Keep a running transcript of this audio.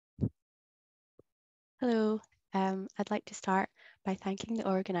Hello, I'd like to start by thanking the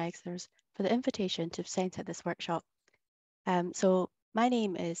organisers for the invitation to present at this workshop. My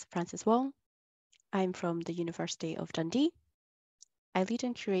name is Frances Wong. I'm from the University of Dundee. I lead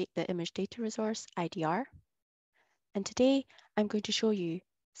and curate the image data resource IDR. And today I'm going to show you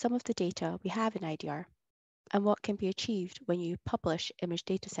some of the data we have in IDR and what can be achieved when you publish image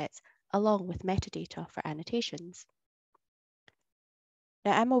datasets along with metadata for annotations.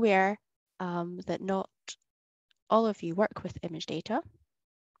 Now I'm aware that not all of you work with image data.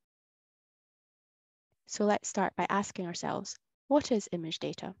 So let's start by asking ourselves, what is image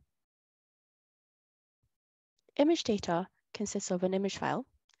data? Image data consists of an image file,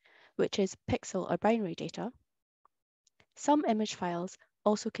 which is pixel or binary data. Some image files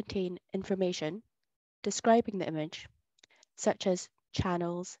also contain information describing the image, such as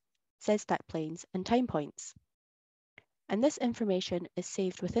channels, Z-stack planes, and time points. And this information is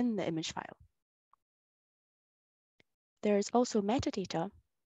saved within the image file. There is also metadata,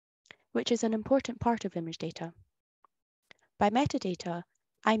 which is an important part of image data. By metadata,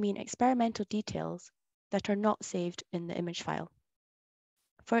 I mean experimental details that are not saved in the image file.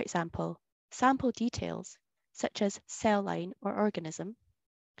 For example, sample details such as cell line or organism,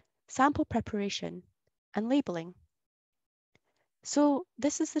 sample preparation, and labeling. So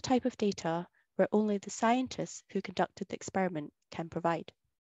this is the type of data where only the scientists who conducted the experiment can provide.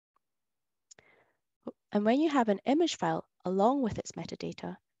 And when you have an image file along with its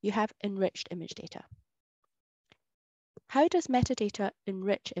metadata, you have enriched image data. How does metadata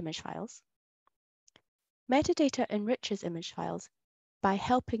enrich image files? Metadata enriches image files by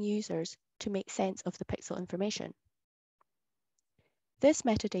helping users to make sense of the pixel information. This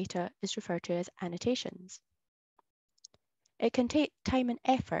metadata is referred to as annotations. It can take time and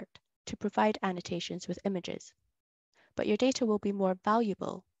effort to provide annotations with images, but your data will be more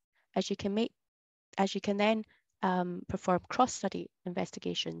valuable as you can then perform cross-study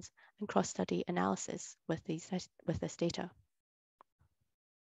investigations and cross-study analysis with this data.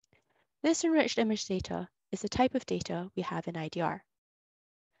 This enriched image data is the type of data we have in IDR.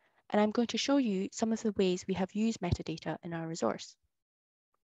 And I'm going to show you some of the ways we have used metadata in our resource.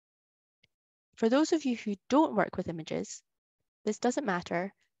 For those of you who don't work with images, this doesn't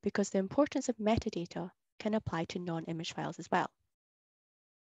matter because the importance of metadata can apply to non-image files as well.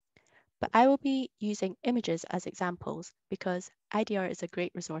 But I will be using images as examples because IDR is a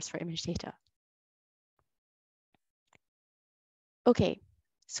great resource for image data. Okay,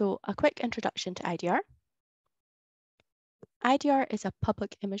 so a quick introduction to IDR. IDR is a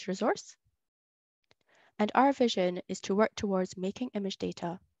public image resource, and our vision is to work towards making image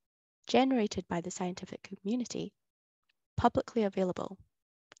data generated by the scientific community publicly available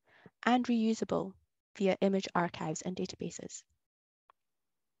and reusable via image archives and databases.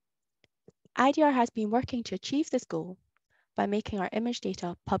 IDR has been working to achieve this goal by making our image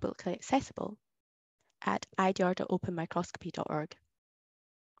data publicly accessible at idr.openmicroscopy.org.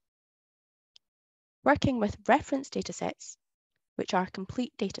 Working with reference datasets, which are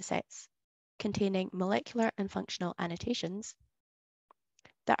complete datasets containing molecular and functional annotations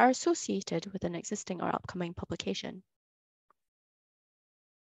that are associated with an existing or upcoming publication.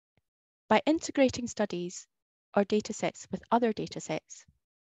 By integrating studies or datasets with other datasets,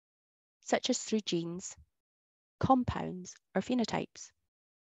 such as through genes, compounds, or phenotypes.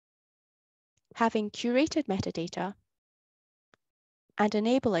 Having curated metadata and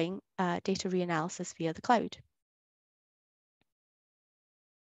enabling data reanalysis via the cloud.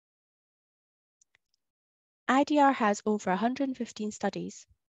 IDR has over 115 studies,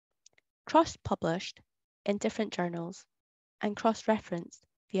 cross-published in different journals and cross-referenced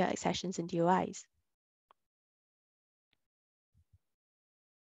via accessions and DOIs.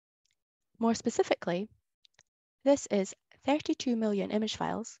 More specifically, this is 32 million image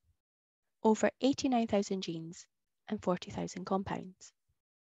files, over 89,000 genes, and 40,000 compounds.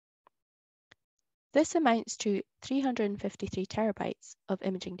 This amounts to 353 terabytes of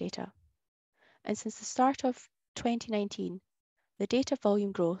imaging data. And since the start of 2019, the data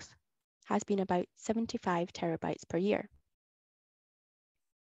volume growth has been about 75 terabytes per year.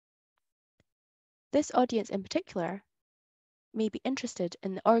 This audience in particular may be interested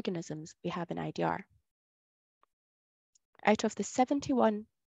in the organisms we have in IDR. Out of the 71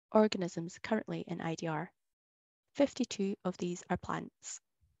 organisms currently in IDR, 52 of these are plants.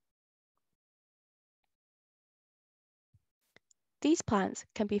 These plants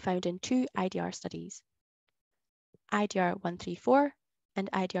can be found in two IDR studies, IDR 134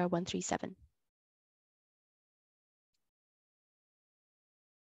 and IDR 137.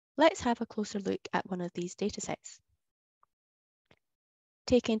 Let's have a closer look at one of these datasets.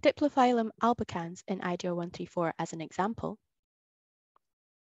 Taking Diplophilum albicans in IDR 134 as an example,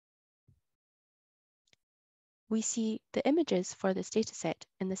 we see the images for this dataset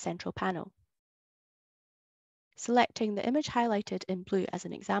in the central panel. Selecting the image highlighted in blue as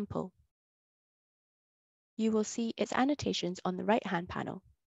an example, you will see its annotations on the right-hand panel,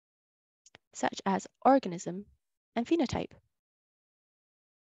 such as organism and phenotype.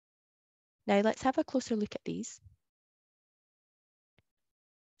 Now let's have a closer look at these.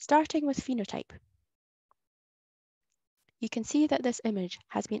 Starting with phenotype, you can see that this image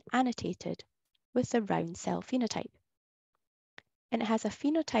has been annotated with the round cell phenotype, and it has a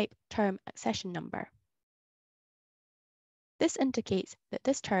phenotype term accession number. This indicates that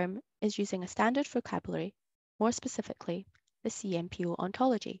this term is using a standard vocabulary, more specifically the CMPO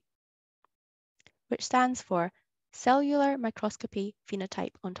ontology, which stands for Cellular Microscopy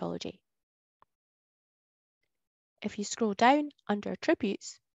Phenotype Ontology. If you scroll down under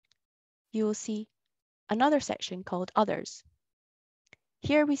Attributes, you will see another section called Others.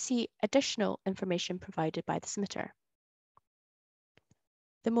 Here we see additional information provided by the submitter.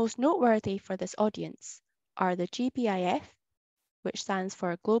 The most noteworthy for this audience are the GBIF, which stands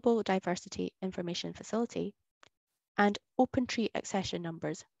for Global Diversity Information Facility, and open tree accession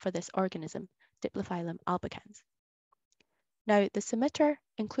numbers for this organism, Diplophilum albicans. Now, the submitter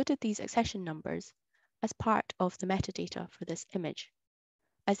included these accession numbers as part of the metadata for this image,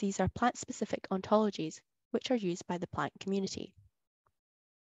 as these are plant-specific ontologies which are used by the plant community.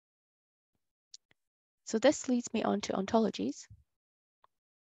 So this leads me on to ontologies.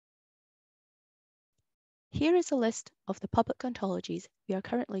 Here is a list of the public ontologies we are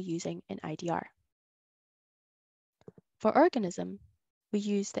currently using in IDR. For organism, we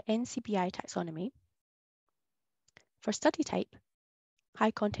use the NCBI taxonomy. For study type,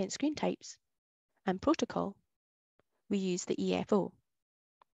 high content screen types, and protocol, we use the EFO.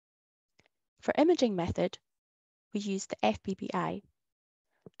 For imaging method, we use the FBBI,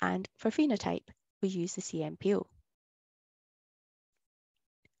 and for phenotype, we use the CMPO.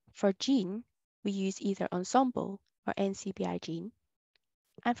 For gene, we use either Ensemble or NCBI gene,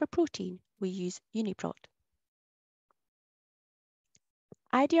 and for protein, we use UniProt.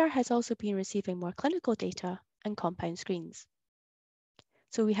 IDR has also been receiving more clinical data and compound screens.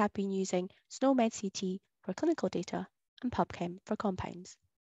 So we have been using SNOMED-CT for clinical data and PubChem for compounds.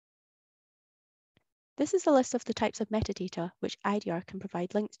 This is a list of the types of metadata which IDR can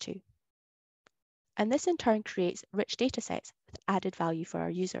provide links to. And this in turn creates rich datasets with added value for our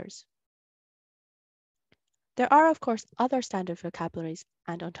users. There are, of course, other standard vocabularies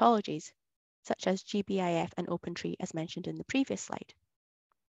and ontologies, such as GBIF and OpenTree as mentioned in the previous slide.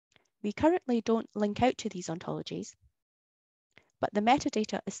 We currently don't link out to these ontologies, but the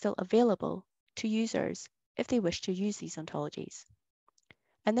metadata is still available to users if they wish to use these ontologies.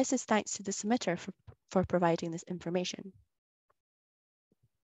 And this is thanks to the submitter for providing this information.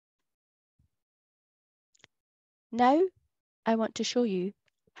 Now, I want to show you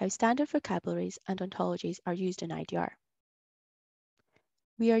how standard vocabularies and ontologies are used in IDR.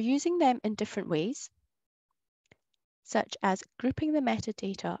 We are using them in different ways, such as grouping the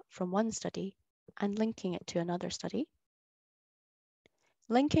metadata from one study and linking it to another study,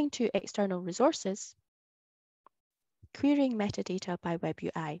 linking to external resources, querying metadata by Web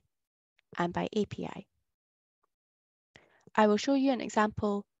UI, and by API. I will show you an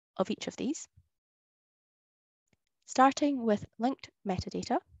example of each of these, starting with linked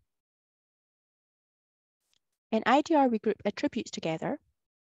metadata. In IDR, we group attributes together,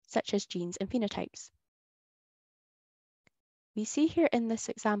 such as genes and phenotypes. We see here in this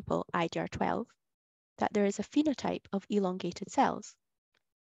example, IDR 12, that there is a phenotype of elongated cells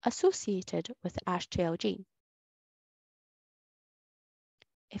associated with the ASH-tail gene.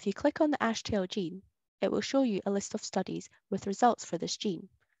 If you click on the ASH-tail gene, it will show you a list of studies with results for this gene,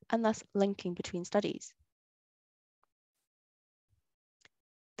 and thus linking between studies.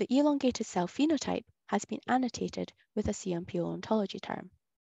 The elongated cell phenotype has been annotated with a CMPO ontology term.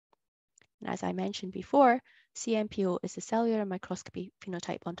 And as I mentioned before, CMPO is the Cellular Microscopy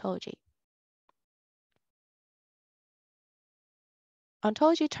Phenotype Ontology.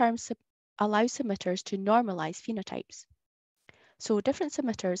 Ontology terms allow submitters to normalize phenotypes. So different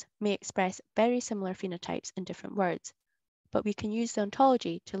submitters may express very similar phenotypes in different words, but we can use the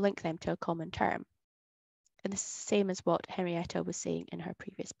ontology to link them to a common term. And this is the same as what Henrietta was saying in her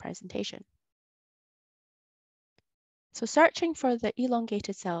previous presentation. So searching for the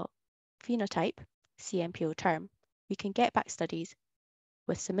elongated cell phenotype, CMPO term, we can get back studies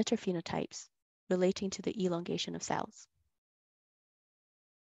with submitter phenotypes relating to the elongation of cells.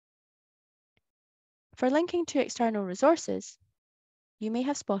 For linking to external resources, you may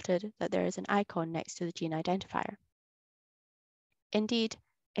have spotted that there is an icon next to the gene identifier. Indeed,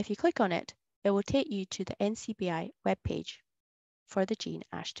 if you click on it, it will take you to the NCBI webpage for the gene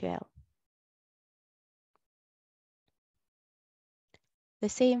ASH2L. The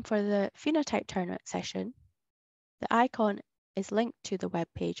same for the phenotype turnout session. The icon is linked to the web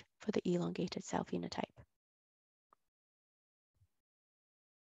page for the elongated cell phenotype.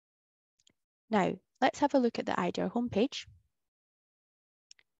 Now, let's have a look at the IDR homepage.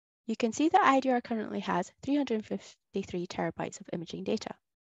 You can see that IDR currently has 353 terabytes of imaging data,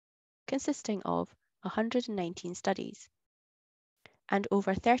 consisting of 119 studies and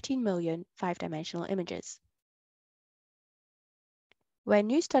over 13 million five-dimensional images. When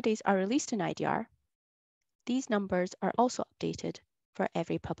new studies are released in IDR, these numbers are also updated for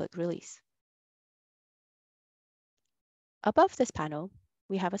every public release. Above this panel,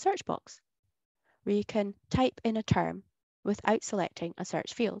 we have a search box where you can type in a term without selecting a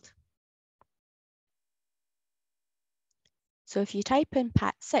search field. So if you type in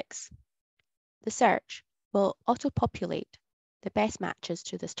PAT6, the search will auto-populate the best matches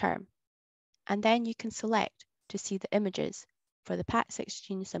to this term, and then you can select to see the images for the PAT6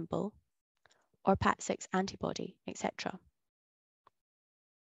 gene symbol or PAT6 antibody, etc.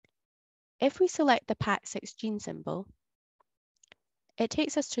 If we select the PAT6 gene symbol, it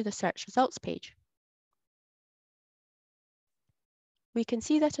takes us to the search results page. We can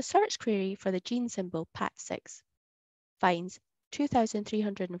see that a search query for the gene symbol PAT6 finds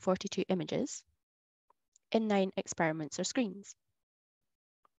 2,342 images in 9 experiments or screens.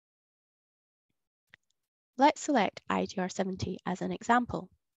 Let's select IDR70 as an example.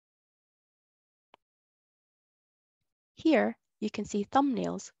 Here, you can see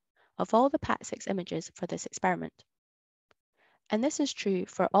thumbnails of all the PAT6 images for this experiment. And this is true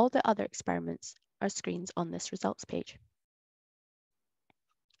for all the other experiments or screens on this results page.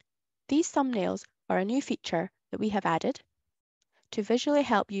 These thumbnails are a new feature that we have added to visually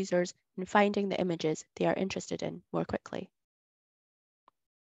help users in finding the images they are interested in more quickly.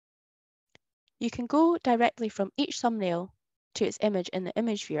 You can go directly from each thumbnail to its image in the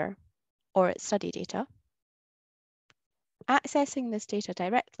image viewer or its study data. Accessing this data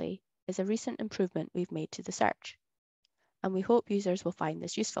directly is a recent improvement we've made to the search, and we hope users will find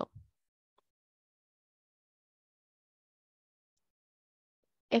this useful.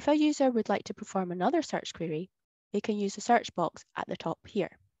 If a user would like to perform another search query, they can use the search box at the top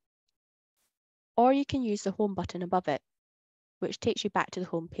here. Or you can use the home button above it, which takes you back to the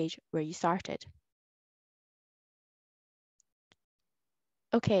home page where you started.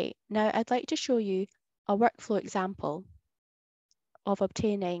 Okay, now I'd like to show you a workflow example of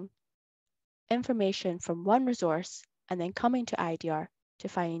obtaining information from one resource and then coming to IDR to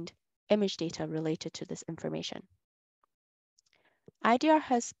find image data related to this information. IDR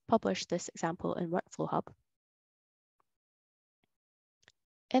has published this example in Workflow Hub.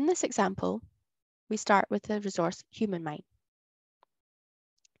 In this example, we start with the resource HumanMine.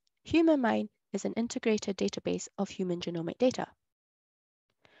 HumanMine is an integrated database of human genomic data,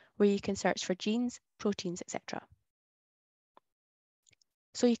 where you can search for genes, proteins, etc.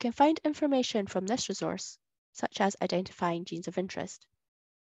 So you can find information from this resource, such as identifying genes of interest.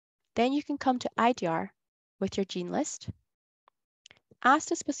 Then you can come to IDR with your gene list,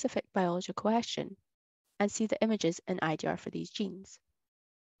 ask a specific biological question, and see the images in IDR for these genes.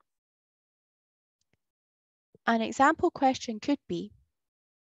 An example question could be,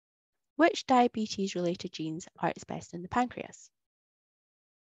 which diabetes-related genes are expressed in the pancreas?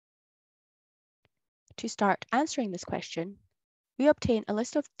 To start answering this question, we obtain a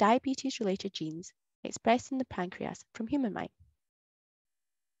list of diabetes-related genes expressed in the pancreas from HumanMine.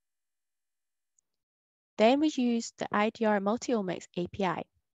 Then we use the IDR Multiomics API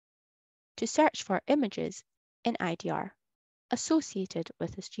to search for images in IDR associated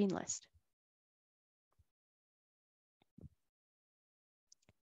with this gene list.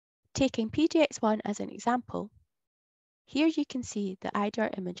 Taking PDX1 as an example, here you can see the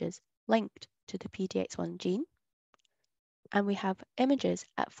IDR images linked to the PDX1 gene, and we have images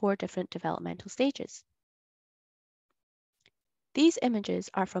at 4 different developmental stages. These images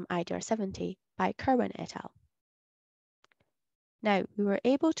are from IDR70 by Kerwin et al. Now, we were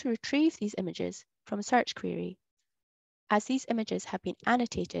able to retrieve these images from a search query, as these images have been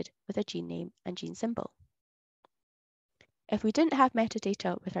annotated with a gene name and gene symbol. If we didn't have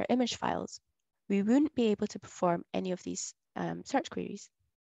metadata with our image files, we wouldn't be able to perform any of these search queries.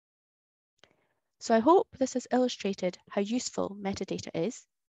 So I hope this has illustrated how useful metadata is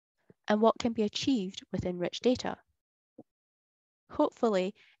and what can be achieved with enriched data.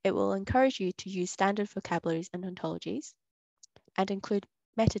 Hopefully, it will encourage you to use standard vocabularies and ontologies, and include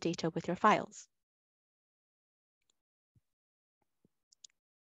metadata with your files.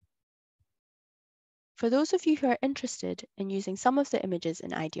 For those of you who are interested in using some of the images in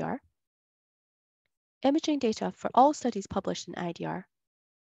IDR, imaging data for all studies published in IDR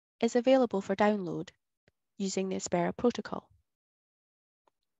is available for download using the Aspera protocol.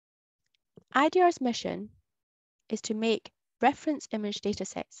 IDR's mission is to make reference image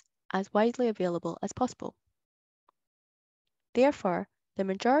datasets as widely available as possible. Therefore, the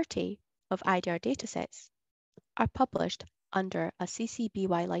majority of IDR datasets are published under a CC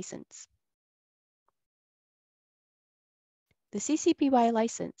BY license. The CC BY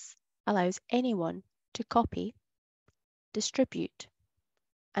license allows anyone to copy, distribute,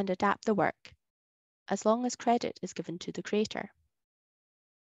 and adapt the work, as long as credit is given to the creator.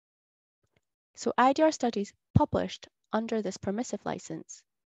 So IDR studies published under this permissive license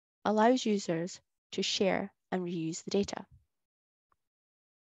allows users to share and reuse the data.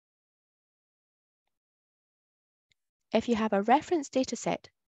 If you have a reference dataset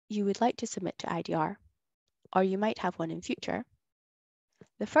you would like to submit to IDR, or you might have one in future,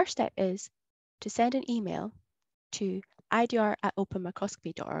 the first step is to send an email to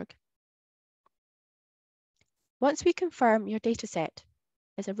idr@openmicroscopy.org. Once we confirm your dataset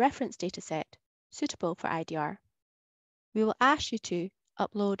is a reference dataset suitable for IDR, we will ask you to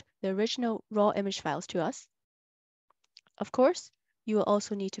upload the original raw image files to us. Of course, you will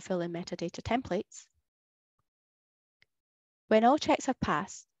also need to fill in metadata templates. When all checks have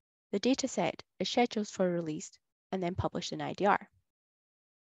passed, the dataset is scheduled for release and then published in IDR.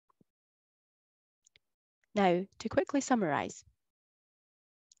 Now, to quickly summarize,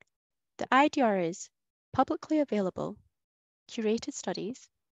 the IDR is publicly available, curated studies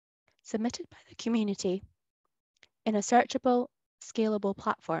submitted by the community in a searchable, scalable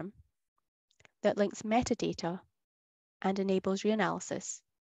platform that links metadata and enables reanalysis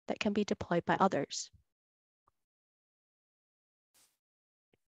that can be deployed by others.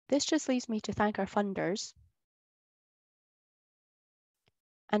 This just leaves me to thank our funders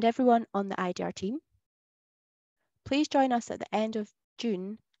and everyone on the IDR team. Please join us at the end of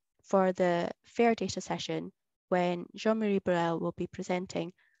June for the FAIR data session when Jean-Marie Borel will be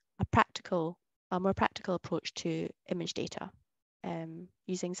presenting a more practical approach to image data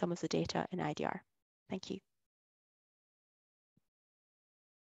using some of the data in IDR. Thank you.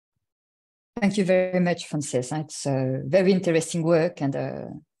 Thank you very much, Frances. It's very interesting work, and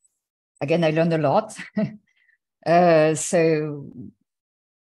again, I learned a lot. So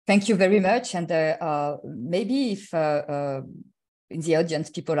thank you very much. And maybe if in the audience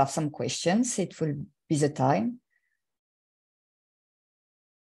people have some questions, it will be the time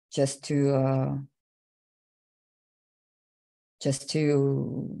just to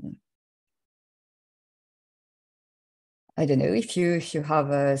I don't know, if you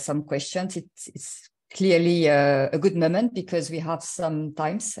have some questions. It's clearly a good moment because we have some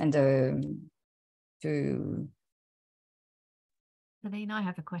times and to. Celine, I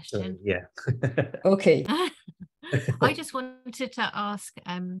have a question. Yeah. Okay. I just wanted to ask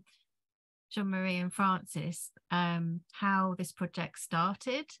Jean-Marie and Frances how this project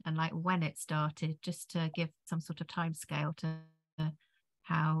started and like when it started, just to give some sort of timescale to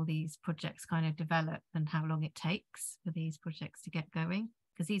how these projects kind of develop and how long it takes for these projects to get going,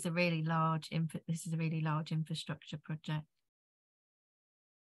 because these are really large. This is a really large infrastructure project.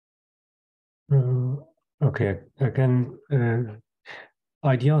 Okay, again,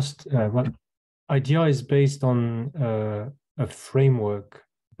 IDR is based on a framework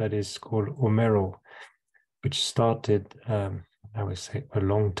that is called Homero, which started, I would say, a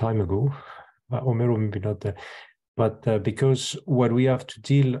long time ago. Homero maybe not there, but because what we have to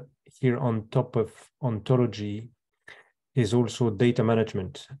deal here on top of ontology is also data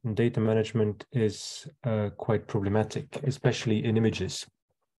management. And data management is quite problematic, especially in images.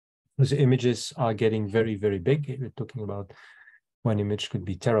 Because images are getting very, very big. We're talking about one image could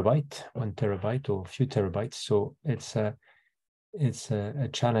be 1 terabyte or a few terabytes. So it's a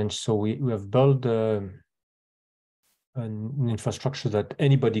challenge. So we have built an infrastructure that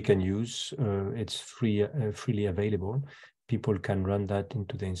anybody can use. It's freely available. People can run that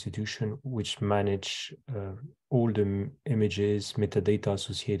into the institution, which manage all the images, metadata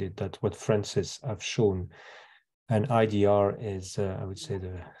associated. That's what Frances have shown. And IDR is, I would say,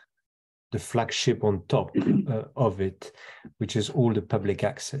 the flagship on top of it, which is all the public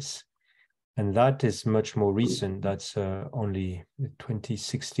access. And that is much more recent. That's only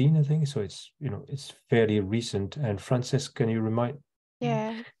 2016, I think. So it's, it's fairly recent. And Frances, can you remind?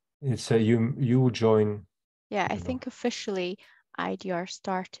 Yeah. It's you join. Yeah, I think officially IDR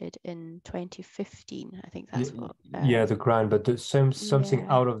started in 2015. I think that's what. Yeah, the grant, but the something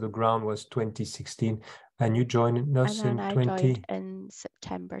yeah. out of the ground was 2016, and you joined us And then in I joined in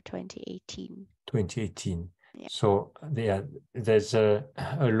September 2018. 2018. Yeah. So yeah, there's a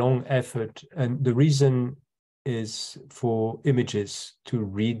long effort, and the reason is for images to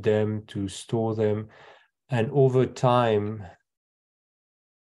read them, to store them, and over time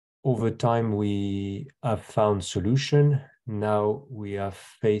we have found solution. Now we're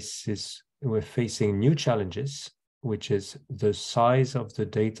facing new challenges, which is the size of the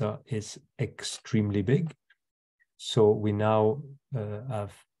data is extremely big. So we now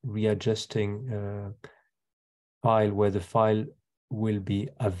have readjusting file where the file will be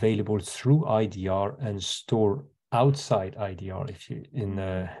available through IDR and store outside IDR if you in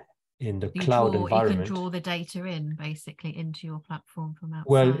the cloud environment. You can draw the data in basically into your platform from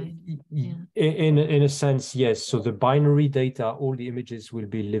outside. Well, yeah. in a sense, yes. So the binary data, all the images will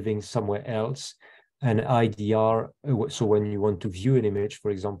be living somewhere else, and IDR. So when you want to view an image,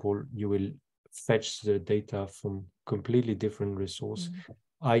 for example, you will fetch the data from completely different resource.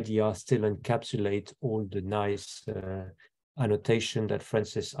 IDR still encapsulate all the nice annotation that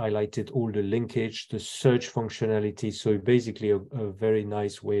Frances highlighted, all the linkage, the search functionality. So basically a very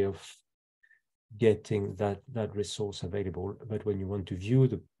nice way of getting that resource available. But when you want to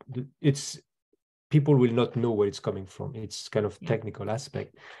view it's people will not know where it's coming from. It's kind of technical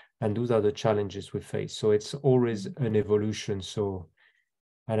aspect, and those are the challenges we face. So it's always an evolution. So,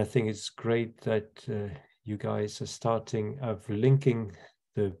 and I think it's great that you guys are starting of linking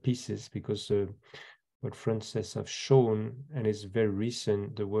the pieces, because what Frances have shown, and it's very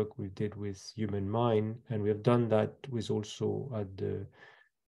recent, the work we did with Human Mind, and we have done that with also at the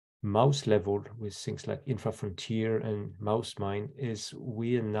mouse level with things like InfraFrontier and Mouse Mind, is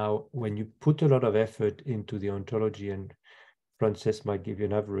we are now, when you put a lot of effort into the ontology, and Frances might give you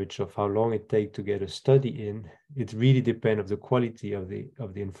an average of how long it takes to get a study in, it really depends on the quality of the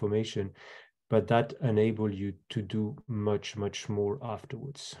information, but that enables you to do much more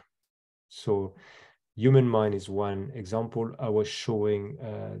afterwards. So Human Mind is one example. I was showing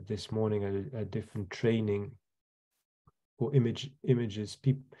this morning a different training for images.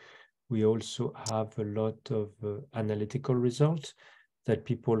 We also have a lot of analytical results that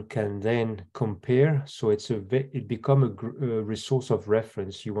people can then compare. So it become a resource of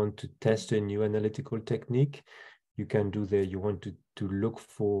reference. You want to test a new analytical technique, you can do there. You want to look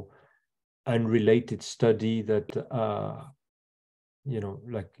for unrelated study that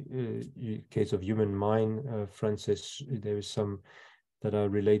like case of Human Mind, Frances, there is some that are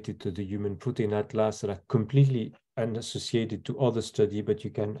related to the Human Protein Atlas that are completely unassociated to other study, but you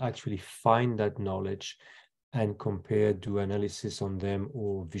can actually find that knowledge and compare, do analysis on them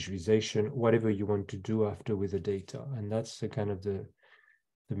or visualization, whatever you want to do after with the data. And that's the kind of the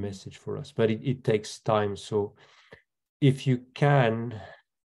message for us, but it takes time. So if you can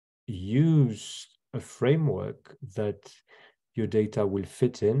use a framework that your data will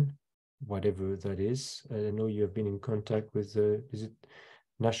fit in, whatever that is. I know you have been in contact with is it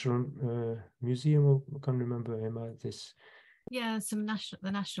National Museum, or I can't remember, Emma, this. Yeah, the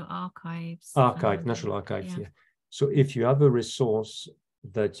National Archives. National Archives, yeah. So if you have a resource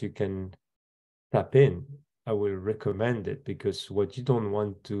that you can tap in, I will recommend it, because what you don't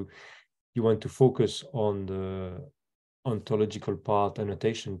want to, you want to focus on the ontological part,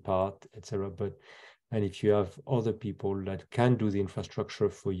 annotation part, etc. And if you have other people that can do the infrastructure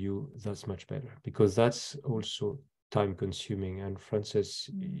for you, that's much better, because that's also time consuming. And Frances,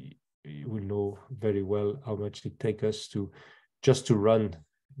 you will know very well how much it takes us to just to run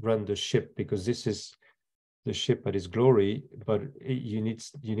the ship, because this is the ship at its glory, but you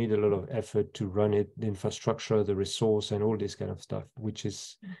need a lot of effort to run it, the infrastructure, the resource, and all this kind of stuff, which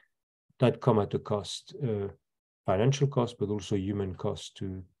is that come at a cost, financial cost, but also human cost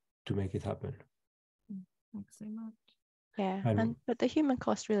to make it happen. Thanks so much. Yeah, but the human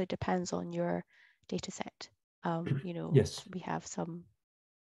cost really depends on your data set. Yes, we have some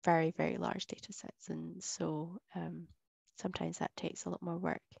very, very large data sets, and so sometimes that takes a lot more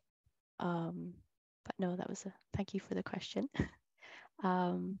work. But no, thank you for the question.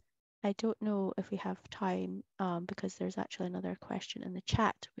 I don't know if we have time because there's actually another question in the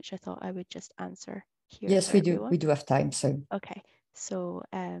chat, which I thought I would just answer here. Yes, we do. We do have time. So okay, so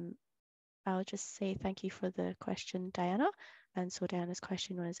I'll just say thank you for the question, Diana. And so Diana's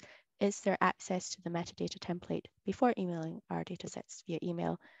question was, is there access to the metadata template before emailing our datasets via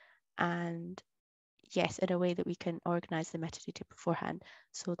email? And yes, in a way that we can organize the metadata beforehand.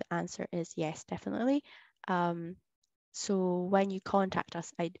 So the answer is yes, definitely. So when you contact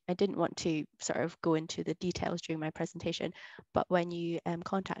us, I didn't want to sort of go into the details during my presentation, but when you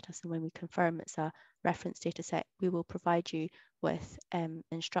contact us and when we confirm it's a reference data set, we will provide you with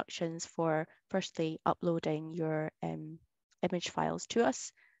instructions for firstly uploading your image files to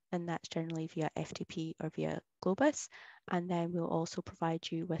us, and that's generally via FTP or via Globus. And then we'll also provide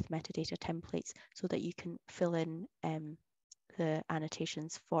you with metadata templates so that you can fill in the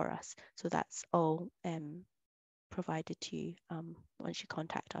annotations for us. So that's all provided to you once you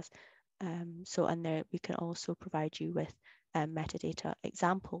contact us. And there we can also provide you with metadata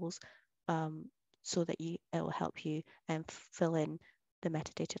examples so that it will help you fill in the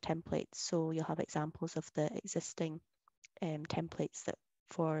metadata templates. So you'll have examples of the existing templates that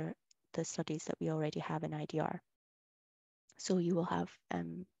for the studies that we already have in IDR. So you will have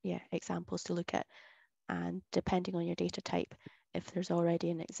examples to look at, and depending on your data type, if there's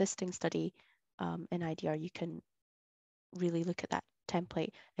already an existing study in IDR, you can really look at that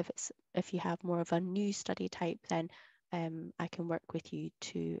template. If you have more of a new study type, then I can work with you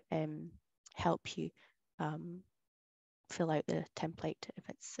to help you fill out the template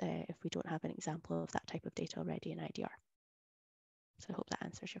if we don't have an example of that type of data already in IDR. So I hope that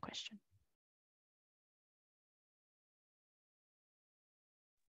answers your question.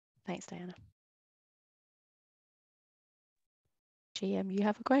 Thanks, Diana. JM, you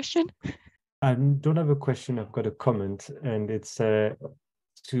have a question? I don't have a question, I've got a comment, and it's to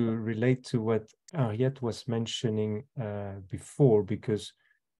relate to what Henriette was mentioning before, because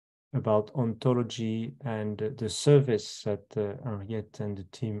about ontology and the service that Henriette and the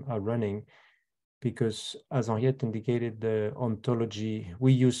team are running, because as Henriette indicated, the ontology,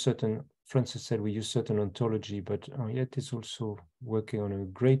 we use certain, Frances said we use certain ontology, but Henriette is also working on a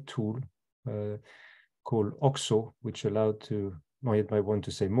great tool called OXO, which allowed to, Henriette might want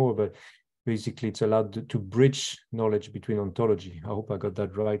to say more, but basically it's allowed to bridge knowledge between ontology. I hope I got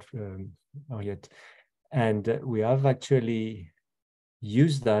that right, Henriette. And we have actually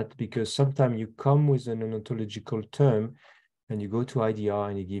used that because sometimes you come with an ontological term and you go to IDR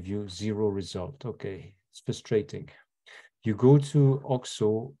and it gives you 0 result. Okay, it's frustrating. You go to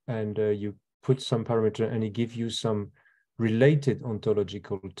OXO and you put some parameter and it gives you some related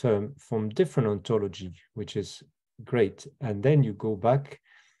ontological term from different ontology, which is great. And then you go back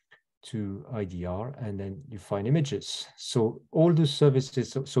to IDR and then you find images. So all the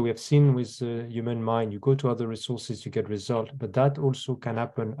services, so we have seen with human mind, you go to other resources, you get result, but that also can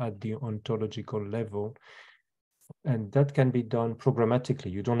happen at the ontological level. And that can be done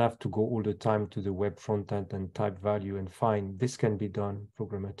programmatically. You don't have to go all the time to the web front end and type value and find. This can be done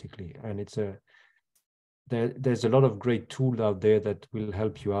programmatically. And it's there's a lot of great tools out there that will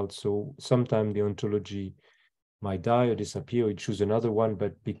help you out. So sometimes the ontology might die or disappear, or you choose another one,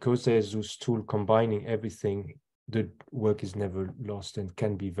 but because there's this tool combining everything, the work is never lost and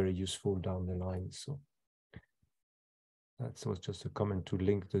can be very useful down the line. So that was just a comment to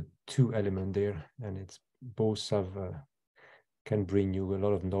link the two elements there, and it's both have can bring you a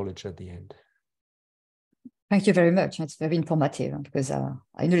lot of knowledge at the end. Thank you very much. It's very informative because I know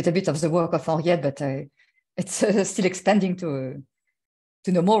a little bit of the work of Henriette, but it's still expanding to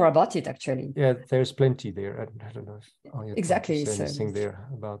know more about it, actually. Yeah, there's plenty there. I don't know if exactly anything there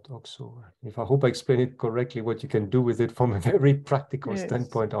about OXO. If I hope I explain it correctly, what you can do with it from a very practical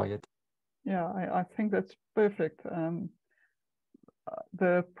standpoint, Henriette. Yeah, I think that's perfect.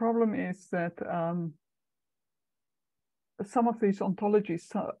 The problem is that some of these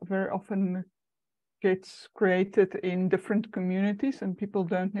ontologies very often gets created in different communities and people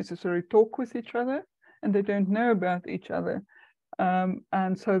don't necessarily talk with each other and they don't know about each other.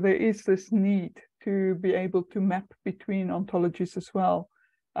 And so there is this need to be able to map between ontologies as well.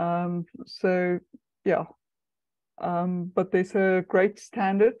 So yeah, but there's a great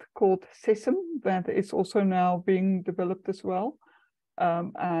standard called SESAM that is also now being developed as well.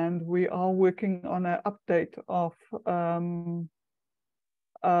 And we are working on an update of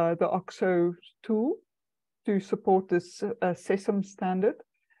the OXO tool to support this SESAM standard.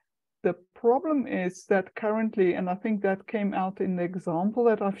 The problem is that currently, and I think that came out in the example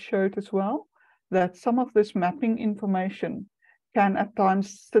that I've showed as well, that some of this mapping information can at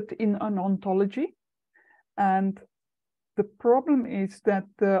times sit in an ontology. And the problem is that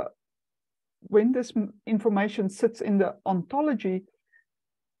when this information sits in the ontology,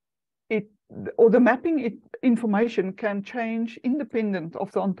 the mapping information can change independent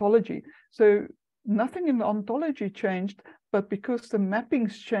of the ontology. So nothing in the ontology changed, but because the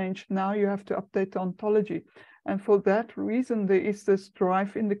mappings changed, now you have to update the ontology. And for that reason, there is this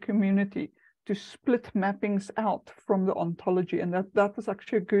drive in the community to split mappings out from the ontology. And that is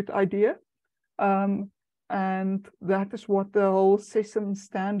actually a good idea. And And that is what the whole SESAM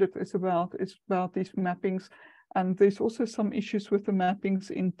standard is about these mappings. And there's also some issues with the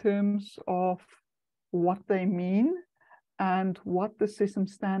mappings in terms of what they mean. And what the SESAM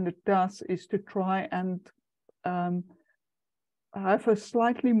standard does is to try and have a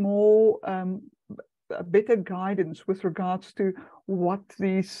slightly more better guidance with regards to what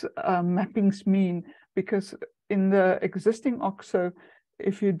these mappings mean, because in the existing OXO,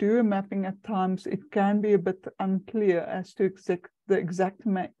 if you do a mapping at times, it can be a bit unclear as to the exact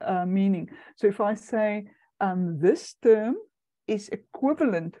meaning. So if I say this term is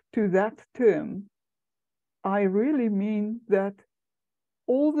equivalent to that term, I really mean that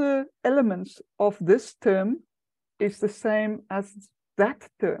all the elements of this term is the same as that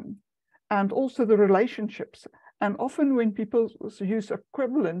term, and also the relationships. And often when people use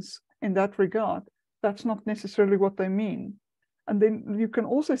equivalence in that regard, that's not necessarily what they mean. And then you can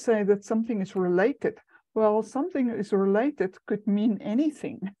also say that something is related. Well, something is related could mean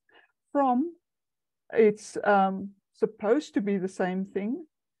anything, from it's supposed to be the same thing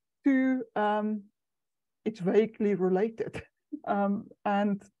to it's vaguely related.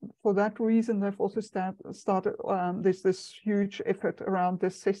 And for that reason, they've also started, there's this huge effort around the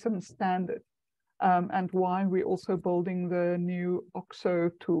SESAM standard, and why we're also building the new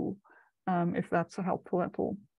OXO tool, if that's helpful at all.